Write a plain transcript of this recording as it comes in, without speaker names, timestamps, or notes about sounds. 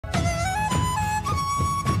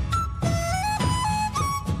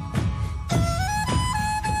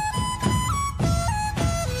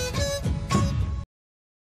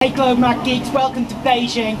Hey Globemad Geeks, welcome to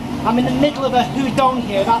Beijing. I'm in the middle of a hudong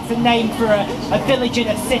here. That's a name for a village in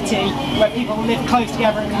a city where people live close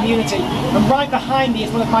together in a community. And right behind me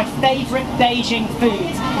is one of my favourite Beijing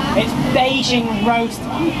foods. It's Beijing roast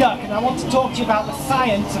duck, and I want to talk to you about the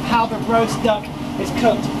science of how the roast duck is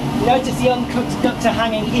cooked. Notice the uncooked ducks are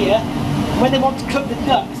hanging here. When they want to cook the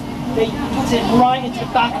ducks, they put it right into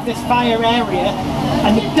the back of this fire area,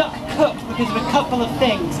 and the duck cooks because of a couple of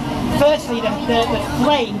things. Firstly, the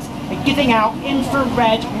flames are giving out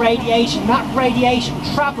infrared radiation. That radiation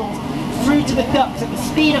travels through to the ducks at the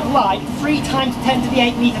speed of light, 3 times 10 to the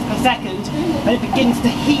 8 meters per second, and it begins to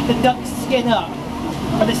heat the duck's skin up.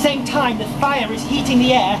 At the same time, the fire is heating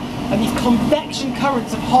the air, and these convection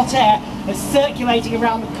currents of hot air are circulating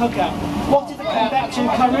around the cooker. What is a convection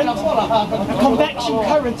current? A convection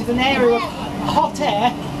current is an area of hot air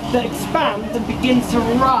that expands and begins to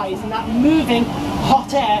rise, and that moving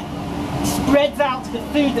hot air spreads out to the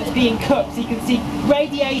food that's being cooked. So you can see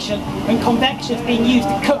radiation and convection is being used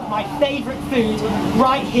to cook my favourite food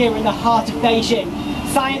right here in the heart of Beijing.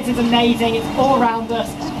 Science is amazing, it's all around us,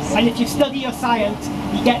 and if you study your science,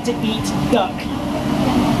 you get to eat duck.